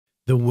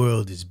The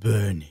world is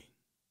burning.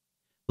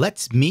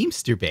 Let's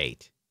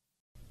memesterbate.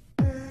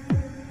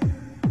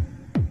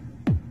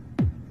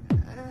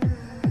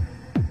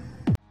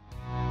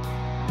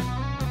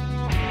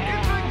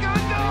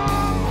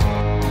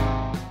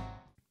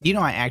 You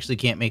know, I actually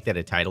can't make that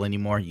a title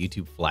anymore.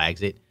 YouTube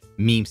flags it.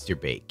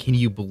 Memesterbate. Can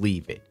you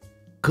believe it?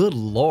 Good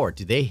Lord,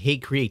 do they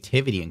hate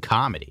creativity and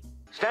comedy?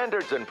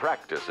 Standards and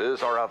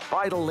practices are a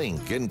vital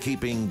link in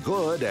keeping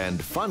good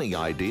and funny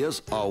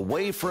ideas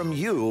away from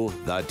you,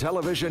 the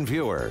television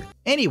viewer.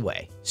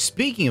 Anyway,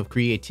 speaking of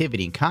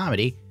creativity and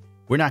comedy,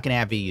 we're not going to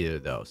have either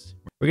of those.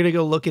 We're going to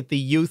go look at the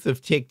youth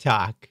of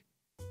TikTok.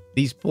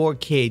 These poor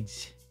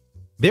kids,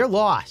 they're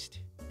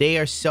lost. They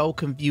are so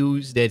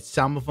confused that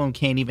some of them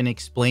can't even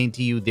explain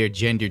to you their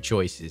gender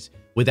choices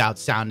without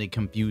sounding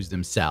confused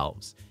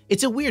themselves.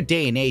 It's a weird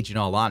day and age, in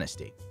all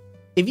honesty.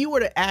 If you were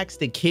to ask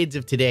the kids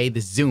of today,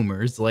 the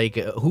Zoomers, like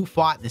who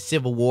fought in the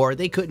Civil War,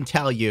 they couldn't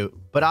tell you.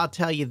 But I'll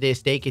tell you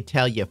this, they could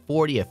tell you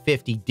 40 or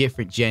 50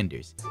 different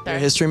genders. You're a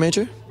history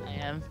major? I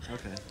am.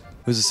 Okay.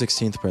 Who's the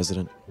 16th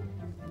president?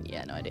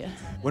 Yeah, no idea.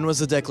 When was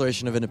the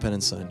Declaration of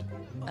Independence signed?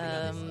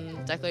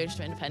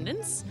 Declaration of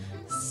Independence,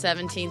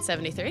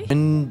 1773.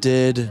 When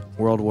did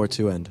World War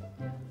II end?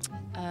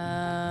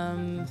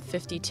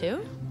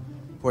 52.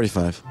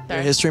 45. You're a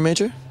Sorry. history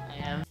major? I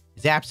am.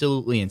 It's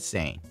absolutely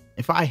insane.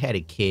 If I had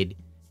a kid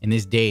in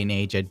this day and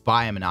age, I'd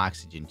buy him an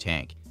oxygen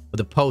tank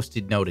with a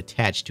post-it note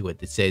attached to it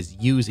that says,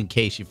 use in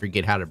case you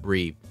forget how to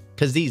breathe,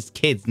 because these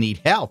kids need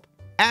help.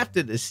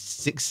 After the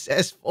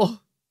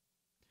successful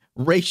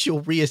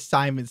racial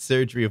reassignment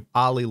surgery of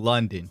Ollie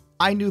London,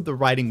 I knew the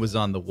writing was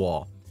on the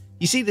wall.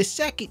 You see, the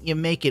second you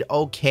make it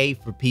okay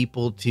for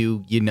people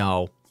to, you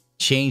know,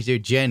 change their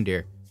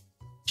gender,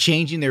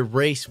 changing their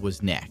race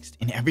was next.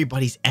 And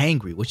everybody's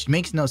angry, which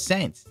makes no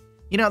sense.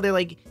 You know, they're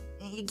like,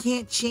 you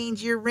can't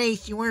change your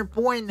race. You weren't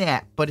born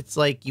that. But it's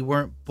like you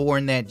weren't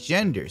born that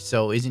gender.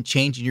 So isn't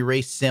changing your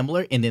race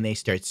similar? And then they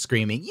start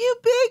screaming, you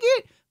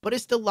bigot! But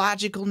it's the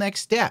logical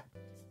next step.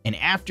 And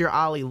after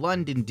Ollie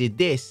London did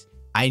this,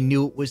 I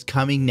knew it was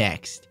coming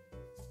next.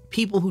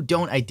 People who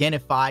don't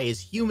identify as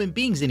human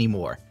beings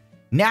anymore.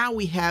 Now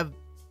we have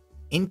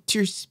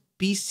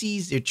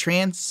interspecies or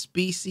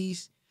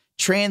trans-species,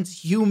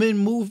 transhuman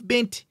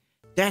movement.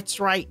 That's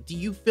right. Do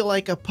you feel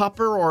like a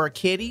pupper or a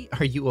kitty?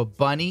 Are you a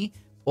bunny?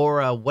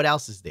 Or what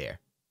else is there?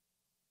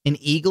 An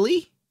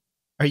eagly?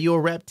 Are you a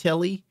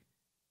reptile?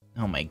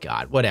 Oh my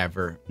God,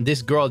 whatever.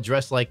 This girl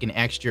dressed like an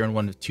extra in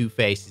one of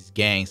Two-Face's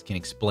gangs can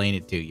explain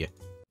it to you.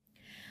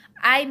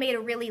 I made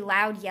a really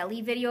loud,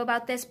 yelly video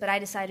about this, but I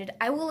decided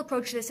I will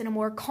approach this in a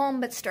more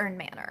calm but stern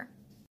manner.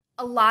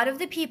 A lot of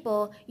the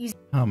people use...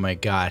 Oh my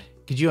God.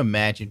 Could you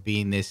imagine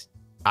being this?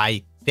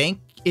 I think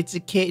it's a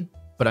kid,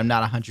 but I'm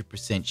not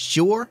 100%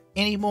 sure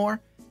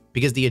anymore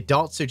because the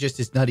adults are just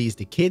as nutty as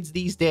the kids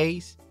these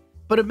days.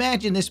 But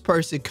imagine this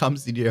person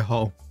comes into your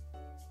home.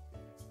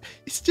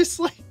 It's just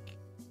like,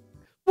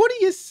 what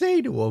do you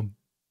say to them?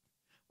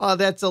 Oh,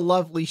 that's a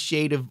lovely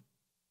shade of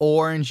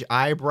orange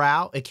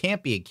eyebrow. It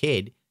can't be a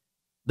kid.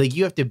 Like,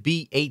 you have to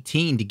be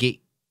 18 to get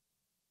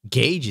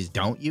gauges,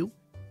 don't you?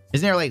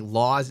 Isn't there like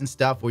laws and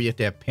stuff where you have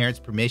to have parents'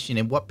 permission?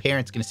 And what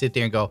parent's going to sit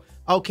there and go,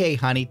 okay,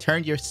 honey,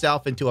 turn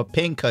yourself into a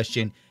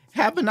pincushion.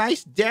 Have a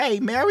nice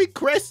day. Merry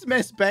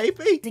Christmas,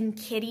 baby. Using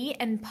kitty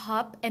and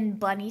pup and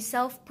bunny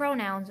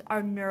self-pronouns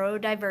are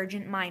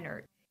neurodivergent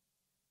minors.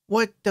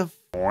 What the f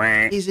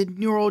is a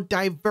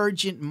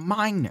neurodivergent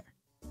minor?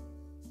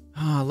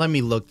 Oh, let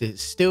me look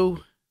this.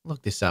 Stu,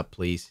 look this up,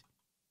 please.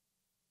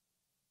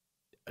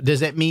 Does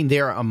that mean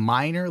they're a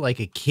minor, like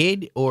a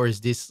kid? Or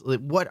is this,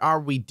 what are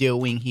we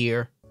doing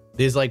here?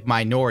 There's like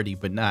minority,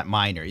 but not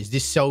minor. Is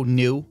this so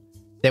new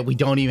that we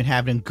don't even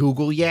have it in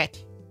Google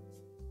yet?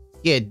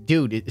 Yeah,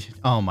 dude,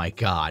 oh my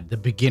God. The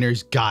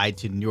Beginner's Guide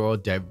to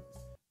Neurodivergent.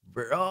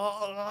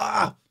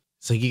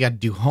 So you got to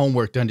do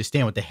homework to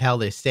understand what the hell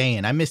they're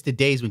saying. I miss the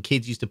days when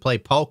kids used to play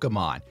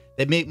Pokemon.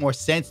 That made more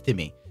sense to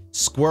me.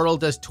 Squirtle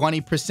does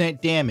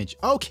 20% damage.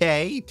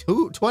 Okay,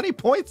 20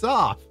 points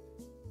off.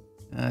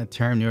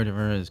 Term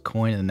neurodivergent is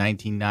coined in the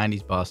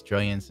 1990s by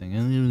Australians.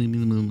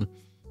 And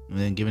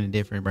then given a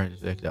different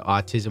perspective,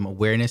 autism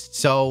awareness.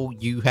 So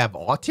you have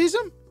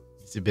autism?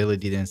 This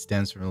ability then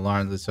stems from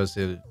alarms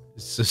associated with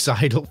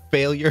societal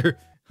failure.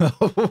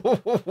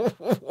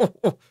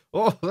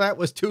 Oh, that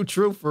was too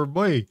true for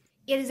me.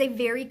 It is a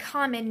very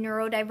common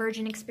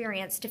neurodivergent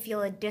experience to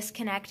feel a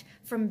disconnect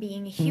from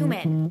being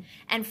human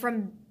and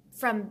from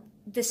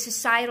the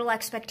societal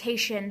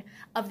expectation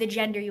of the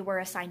gender you were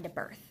assigned at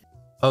birth.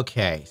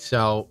 Okay,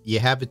 so you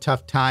have a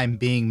tough time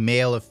being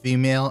male or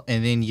female,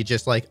 and then you're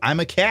just like, I'm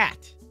a cat.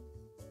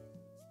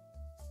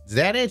 Is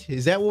that it?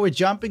 Is that what we're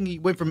jumping?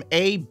 You went from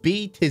A,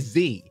 B to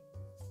Z.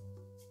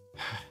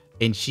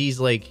 And she's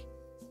like,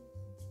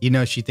 you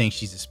know, she thinks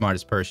she's the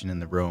smartest person in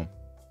the room.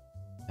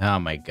 Oh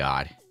my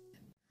God.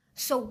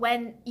 So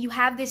when you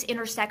have this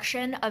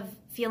intersection of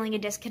feeling a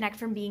disconnect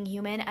from being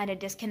human and a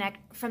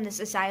disconnect from the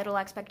societal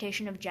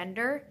expectation of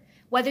gender,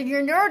 whether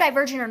you're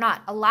neurodivergent or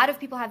not, a lot of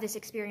people have this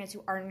experience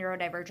who are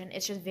neurodivergent.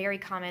 It's just very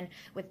common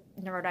with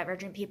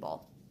neurodivergent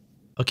people.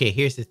 Okay,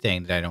 here's the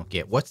thing that I don't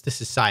get. What's the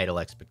societal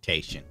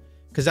expectation?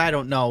 Because I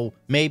don't know,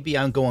 maybe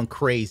I'm going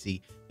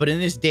crazy, but in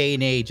this day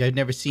and age, I've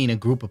never seen a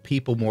group of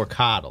people more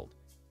coddled.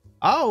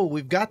 Oh,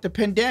 we've got the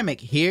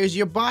pandemic. Here's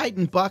your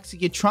Biden bucks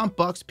and your Trump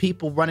bucks.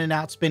 People running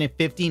out spending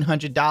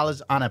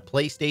 $1,500 on a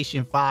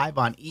PlayStation 5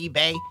 on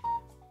eBay.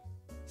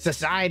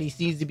 Society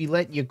seems to be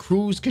letting you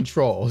cruise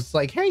control. It's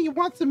like, hey, you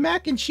want some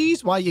mac and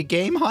cheese while you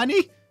game,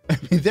 honey? I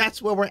mean,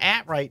 that's where we're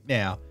at right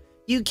now.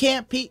 You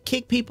can't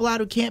kick people out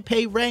who can't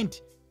pay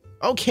rent.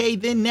 Okay,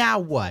 then now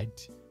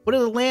what? What are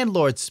the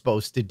landlords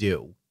supposed to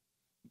do?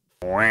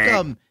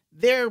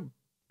 They're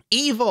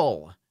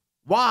evil.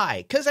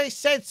 Why? Because I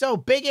said so,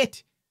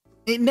 bigot.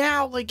 And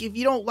now, like, if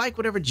you don't like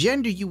whatever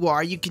gender you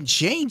are, you can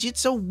change it.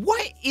 So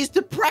what is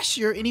the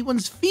pressure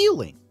anyone's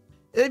feeling?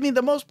 I mean,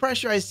 the most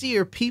pressure I see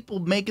are people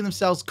making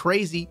themselves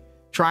crazy,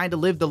 trying to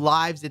live the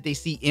lives that they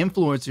see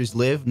influencers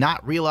live,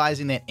 not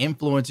realizing that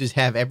influencers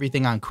have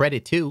everything on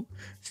credit too.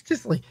 It's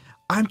just like,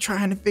 I'm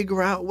trying to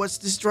figure out what's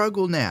the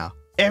struggle now.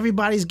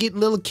 Everybody's getting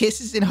little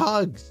kisses and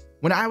hugs.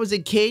 When I was a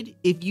kid,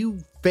 if you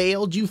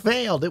failed, you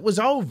failed. It was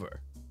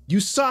over. You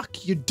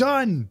suck. You're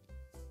done.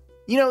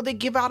 You know, they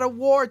give out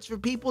awards for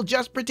people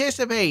just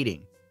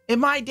participating. In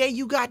my day,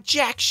 you got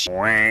jack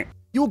shit.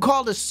 You were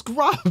called a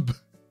scrub.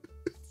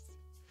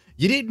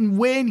 You didn't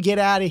win. Get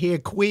out of here,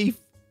 queef.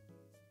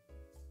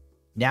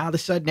 Now, all of a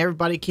sudden,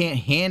 everybody can't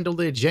handle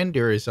their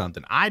gender or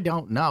something. I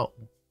don't know.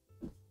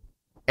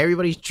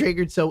 Everybody's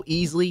triggered so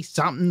easily.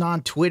 Something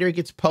on Twitter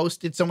gets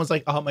posted. Someone's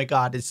like, oh my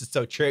God, this is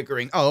so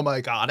triggering. Oh my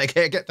God, I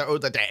can't get through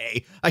the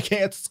day. I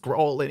can't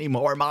scroll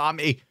anymore,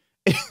 mommy.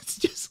 It's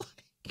just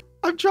like,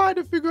 I'm trying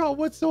to figure out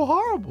what's so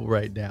horrible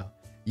right now.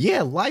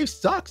 Yeah, life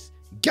sucks.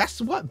 Guess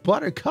what,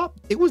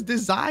 Buttercup? It was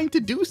designed to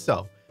do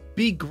so.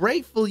 Be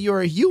grateful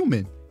you're a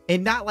human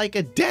and not like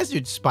a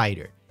desert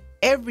spider.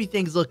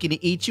 Everything's looking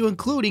to eat you,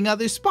 including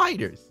other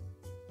spiders.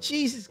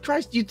 Jesus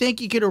Christ, you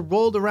think you could have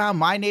rolled around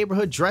my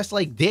neighborhood dressed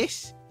like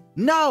this?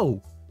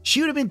 No,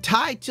 she would have been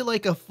tied to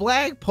like a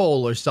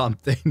flagpole or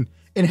something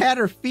and had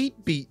her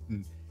feet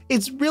beaten.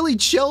 It's really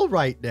chill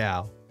right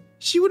now.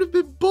 She would have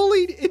been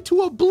bullied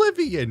into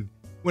oblivion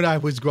when I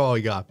was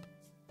growing up.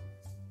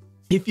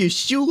 If your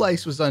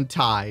shoelace was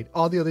untied,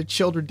 all the other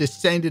children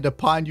descended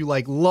upon you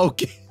like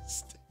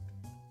locusts.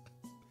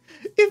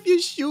 If your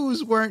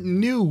shoes weren't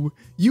new,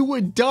 you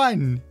were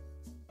done.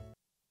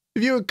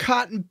 If you were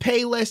caught in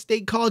Payless,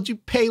 they called you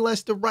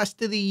Payless the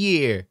rest of the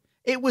year.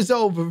 It was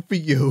over for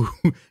you.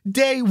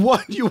 Day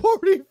one, you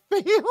already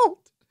failed.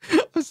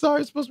 I'm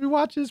sorry, I'm supposed to be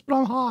watching this, but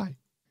I'm high.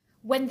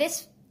 When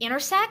this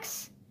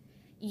intersects,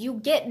 you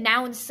get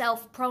noun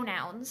self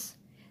pronouns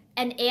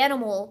and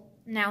animal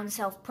noun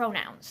self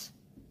pronouns.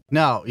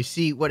 No, you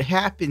see, what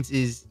happens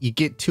is you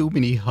get too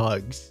many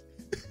hugs.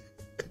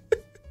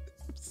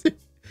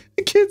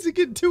 The kids are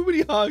getting too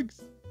many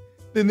hugs.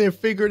 Then they're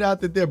figuring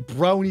out that they're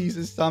bronies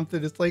or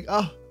something. It's like,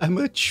 oh, I'm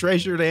a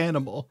treasured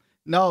animal.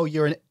 No,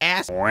 you're an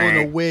ass on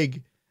a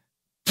wig.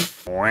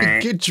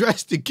 Get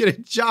dressed and get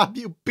a job,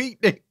 you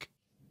beatnik.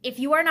 If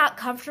you are not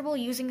comfortable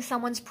using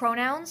someone's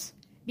pronouns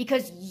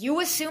because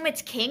you assume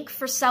it's kink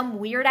for some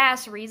weird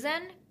ass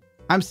reason.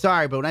 I'm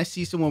sorry, but when I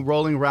see someone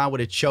rolling around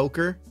with a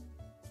choker,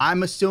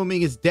 I'm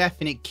assuming it's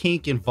definite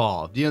kink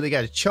involved. You know, they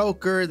got a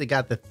choker, they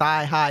got the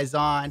thigh highs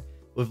on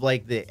with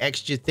like the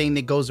extra thing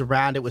that goes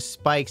around it with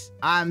spikes.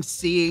 I'm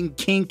seeing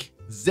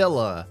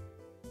kinkzilla.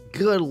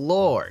 Good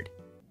Lord.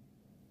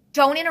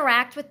 Don't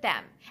interact with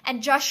them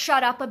and just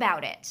shut up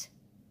about it.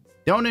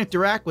 Don't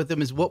interact with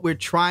them is what we're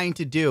trying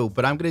to do,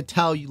 but I'm going to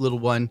tell you, little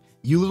one,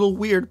 you little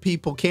weird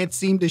people can't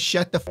seem to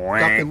shut the f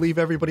up and leave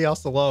everybody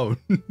else alone.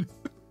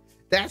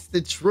 That's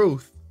the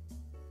truth.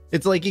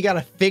 It's like you got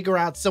to figure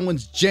out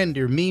someone's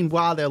gender.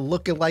 Meanwhile, they're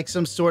looking like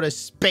some sort of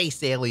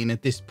space alien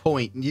at this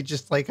point. And you're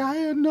just like, I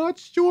am not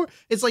sure.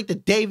 It's like the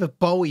David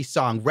Bowie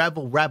song,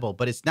 Rebel Rebel,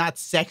 but it's not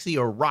sexy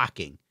or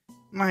rocking.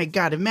 My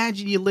God,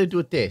 imagine you lived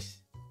with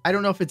this. I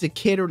don't know if it's a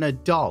kid or an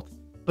adult,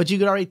 but you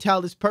could already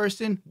tell this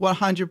person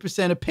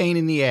 100% a pain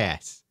in the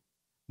ass.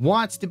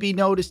 Wants to be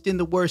noticed in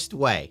the worst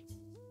way.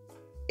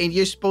 And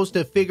you're supposed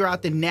to figure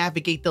out to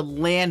navigate the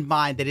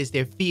landmine that is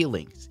their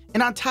feelings.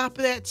 And on top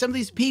of that, some of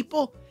these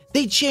people,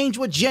 they change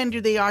what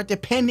gender they are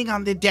depending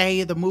on the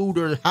day or the mood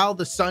or how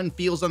the sun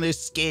feels on their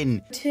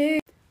skin.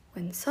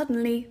 When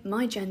suddenly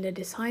my gender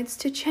decides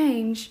to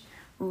change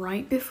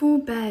right before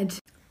bed.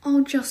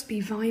 I'll just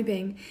be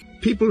vibing.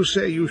 People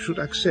say you should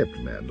accept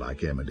men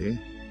like Emily.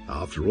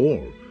 After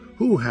all,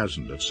 who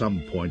hasn't at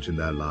some point in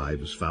their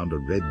lives found a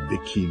red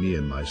bikini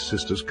in my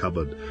sister's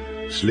cupboard,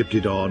 slipped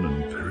it on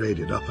and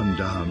paraded up and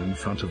down in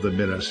front of the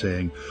mirror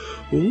saying,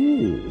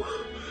 "Ooh,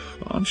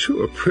 aren't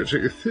you a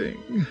pretty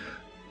thing?"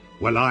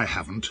 Well, I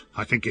haven't.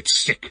 I think it's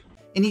sick.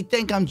 And you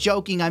think I'm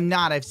joking? I'm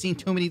not. I've seen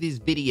too many of these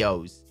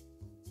videos.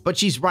 But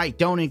she's right.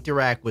 Don't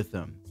interact with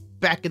them.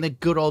 Back in the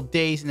good old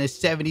days in the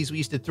 70s, we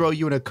used to throw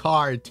you in a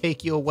car and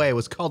take you away. It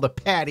was called a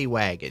paddy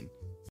wagon.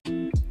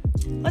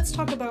 Let's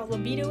talk about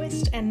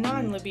libidoist and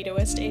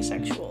non-libidoist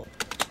asexual.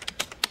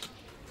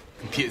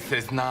 Computer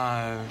says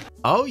no.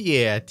 Oh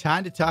yeah,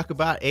 time to talk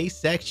about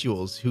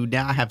asexuals who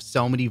now have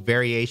so many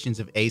variations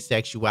of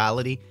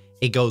asexuality,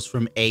 it goes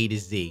from A to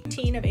Z.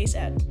 18 of Ace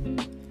Ed.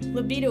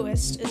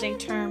 Libidoist is a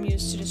term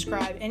used to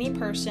describe any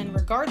person,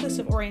 regardless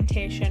of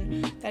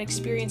orientation, that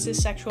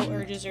experiences sexual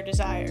urges or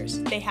desires.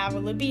 They have a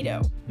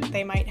libido.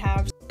 They might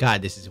have...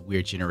 God, this is a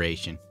weird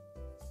generation.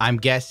 I'm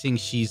guessing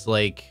she's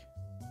like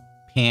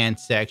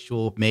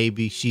pansexual.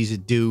 Maybe she's a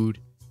dude,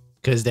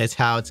 because that's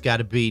how it's got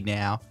to be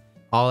now.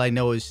 All I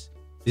know is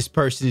this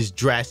person is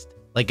dressed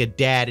like a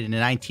dad in a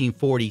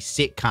 1940s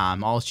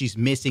sitcom. All she's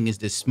missing is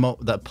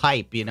the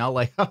pipe, you know?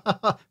 Like,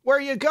 where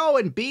you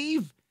going,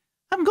 Beeve?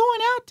 I'm going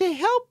out to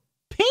help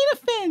paint a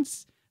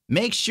fence.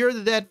 Make sure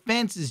that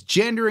fence is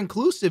gender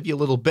inclusive, you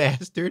little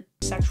bastard.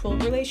 Sexual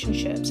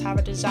relationships, have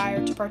a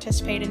desire to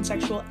participate in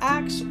sexual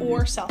acts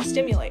or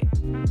self-stimulate.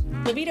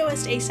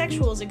 Libidoist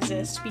asexuals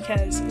exist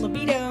because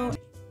libido...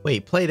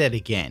 Wait, play that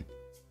again.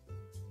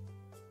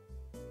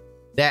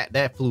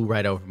 That flew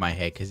right over my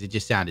head because it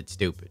just sounded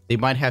stupid. They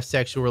might have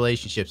sexual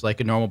relationships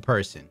like a normal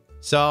person.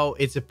 So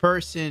it's a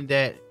person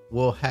that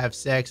will have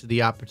sex,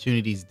 the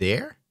opportunities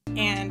there?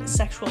 And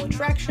sexual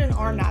attraction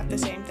are not the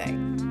same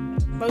thing.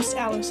 Most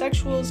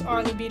allosexuals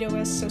are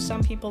libidoists, so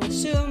some people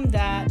assume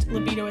that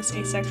libidoist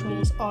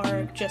asexuals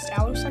are just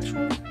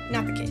allosexual.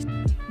 Not the case.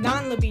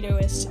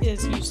 Non-libidoist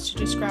is used to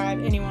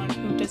describe anyone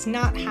who does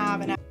not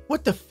have an...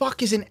 What the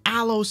fuck is an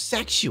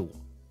allosexual?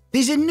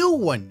 There's a new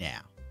one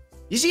now.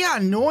 You see how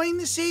annoying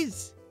this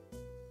is?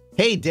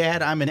 Hey,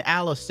 Dad, I'm an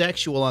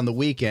allosexual on the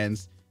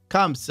weekends.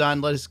 Come,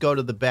 son, let us go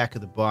to the back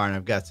of the barn.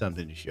 I've got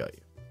something to show you.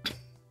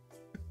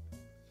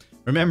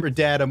 Remember,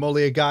 Dad, I'm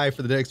only a guy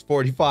for the next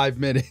 45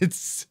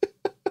 minutes.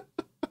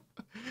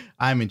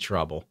 I'm in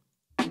trouble.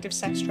 Active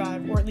sex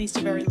drive, or at least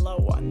a very low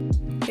one.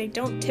 They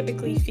don't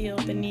typically feel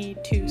the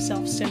need to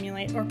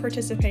self-stimulate or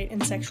participate in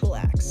sexual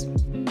acts.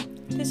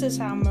 This is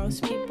how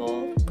most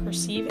people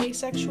perceive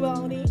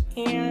asexuality,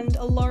 and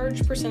a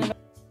large percent of...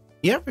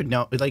 You ever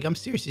know, like, I'm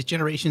serious, this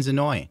generation's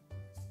annoying.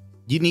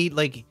 You need,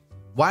 like,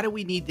 why do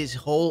we need this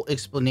whole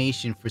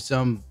explanation for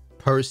some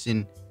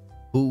person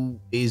who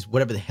is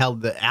whatever the hell,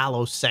 the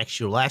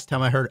allosexual? Last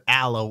time I heard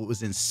allo, it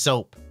was in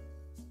soap.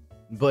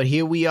 But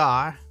here we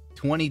are,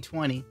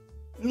 2020.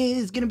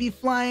 There's gonna be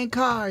flying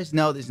cars.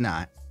 No, there's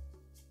not.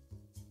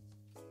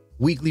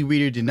 Weekly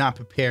Reader did not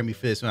prepare me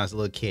for this when I was a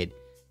little kid.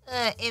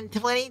 In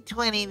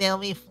 2020, there'll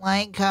be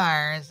flying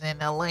cars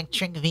and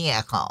electric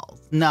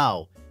vehicles.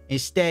 No.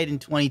 Instead, in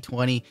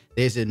 2020,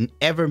 there's an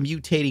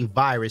ever-mutating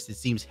virus that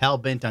seems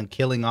hell-bent on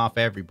killing off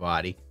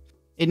everybody.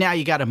 And now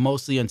you got a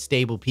mostly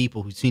unstable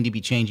people who seem to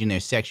be changing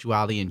their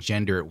sexuality and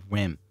gender at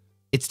whim.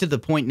 It's to the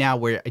point now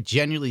where it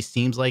genuinely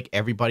seems like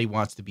everybody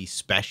wants to be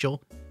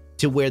special,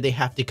 to where they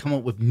have to come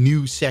up with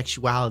new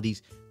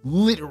sexualities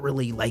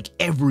literally like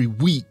every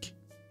week.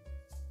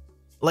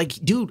 Like,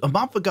 dude, a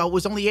month ago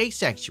was only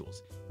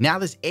asexuals. Now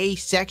there's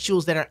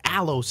asexuals that are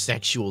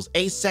allosexuals,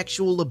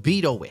 asexual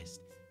libidoists.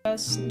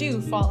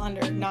 Do fall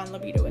under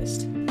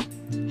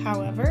non-libidoist.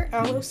 However,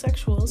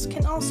 allosexuals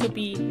can also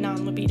be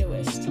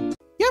non-libidoist.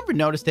 You ever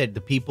notice that the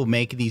people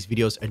making these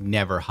videos are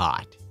never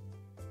hot?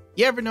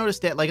 You ever notice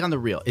that, like, on the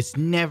real, it's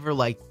never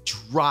like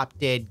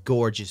drop-dead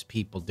gorgeous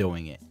people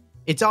doing it.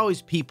 It's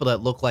always people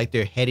that look like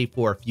they're headed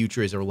for a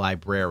future as a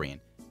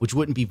librarian, which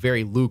wouldn't be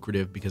very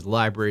lucrative because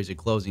libraries are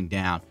closing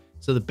down.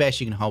 So the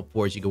best you can hope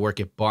for is you can work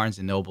at Barnes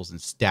 & Nobles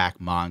and stack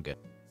manga.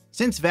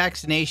 Since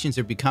vaccinations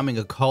are becoming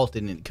a cult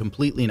and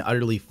completely and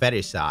utterly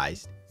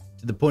fetishized,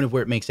 to the point of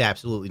where it makes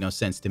absolutely no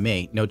sense to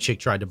me, no chick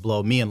tried to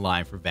blow me in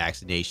line for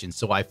vaccinations,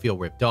 so I feel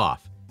ripped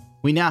off.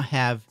 We now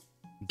have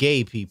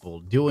gay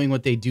people doing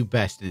what they do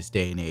best in this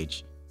day and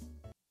age,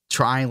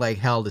 trying like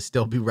hell to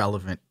still be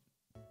relevant.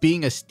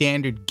 Being a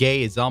standard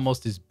gay is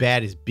almost as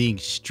bad as being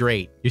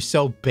straight. You're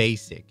so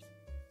basic.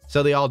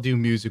 So they all do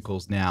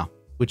musicals now,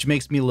 which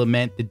makes me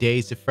lament the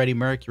days of Freddie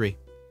Mercury.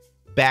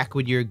 Back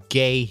when your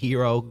gay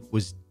hero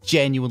was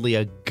genuinely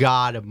a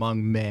god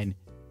among men.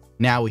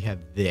 Now we have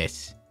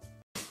this.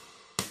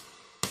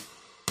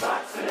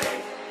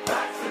 Vaccinate,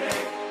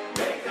 vaccinate,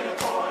 make an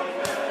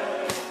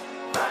appointment.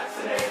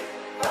 Vaccinate,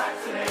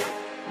 vaccinate,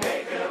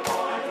 make an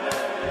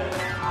appointment.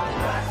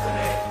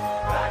 Vaccinate,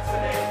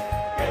 vaccinate,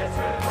 gets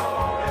rid of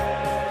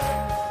COVID.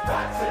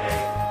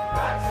 Vaccinate,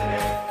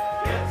 vaccinate,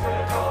 gets rid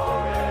of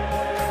COVID.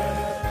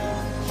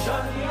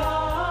 Shut the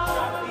arm.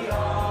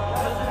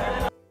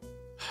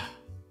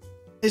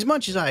 As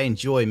much as I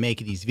enjoy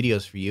making these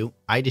videos for you,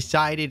 I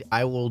decided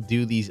I will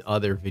do these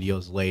other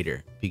videos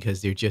later because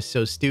they're just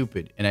so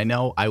stupid. And I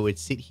know I would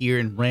sit here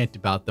and rant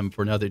about them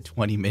for another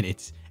 20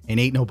 minutes and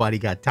ain't nobody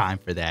got time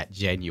for that,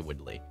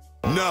 genuinely.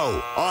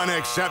 No,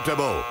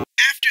 unacceptable.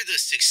 After the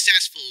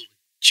successful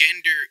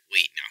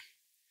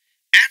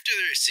After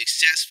the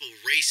successful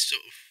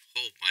racial...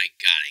 Oh my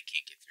God, I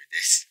can't get through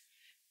this.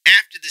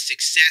 After the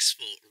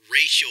successful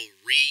racial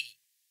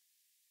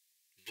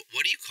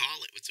what do you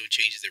call it when someone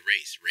changes their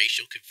race?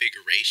 Racial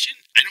configuration?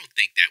 I don't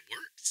think that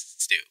works,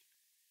 Stu.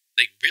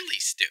 Like, really,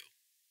 Stu.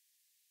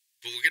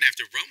 But we're going to have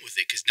to run with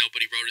it because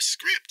nobody wrote a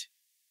script.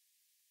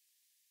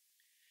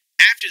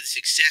 After the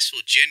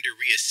successful gender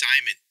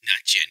reassignment,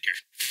 not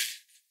gender.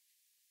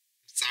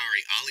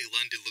 Sorry, Ollie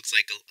London looks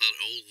like an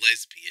old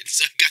lesbian,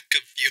 so I got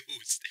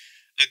confused.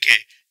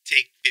 Okay,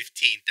 take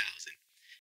 15,000.